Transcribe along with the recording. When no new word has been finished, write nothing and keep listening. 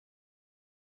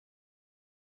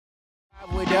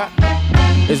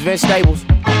It's Vince Staples.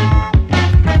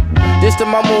 This the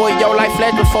moment where your life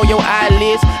flash before your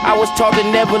eyelids. I was taught to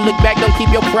never look back, don't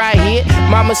keep your pride hid.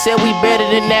 Mama said we better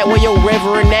than that, where your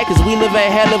reverend at? Cause we live a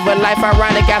hell of a life,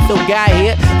 ironic, I feel God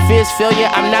here. Fears failure,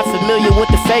 I'm not familiar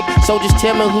with the fake. So just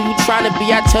tell me who you trying to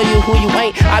be, I tell you who you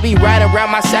ain't. I be riding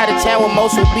around my side of town when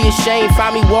most will be ashamed.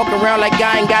 Find me walking around like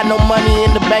I ain't got no money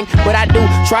in the bank. But I do,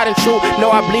 tried and true,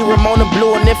 know I bleed Ramona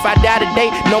Blue. And if I die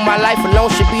today, know my life alone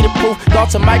should be the proof.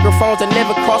 Thoughts of microphones that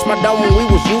never crossed my dome when we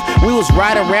was youth. We was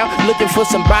riding around looking for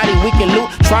somebody we can loot,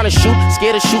 trying to shoot,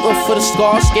 scared of shooting for the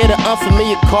scars, scared of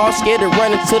unfamiliar cars, scared of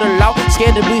running to the law,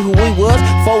 scared to be who we was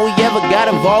before we ever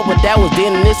got involved. But that was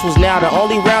then and this was now. The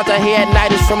only rounds I hear at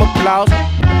night is from applause.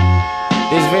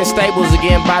 This Vince Staples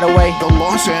again, by the way. The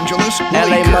Los Angeles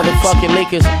LA Lakers. motherfucking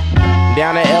Lakers.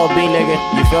 Down at LB, nigga,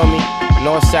 you feel me?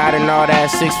 North side and all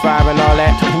that, 6'5" and all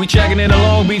that. We checking in to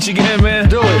Long Beach again, man.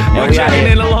 Do it. We're checking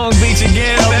in to Long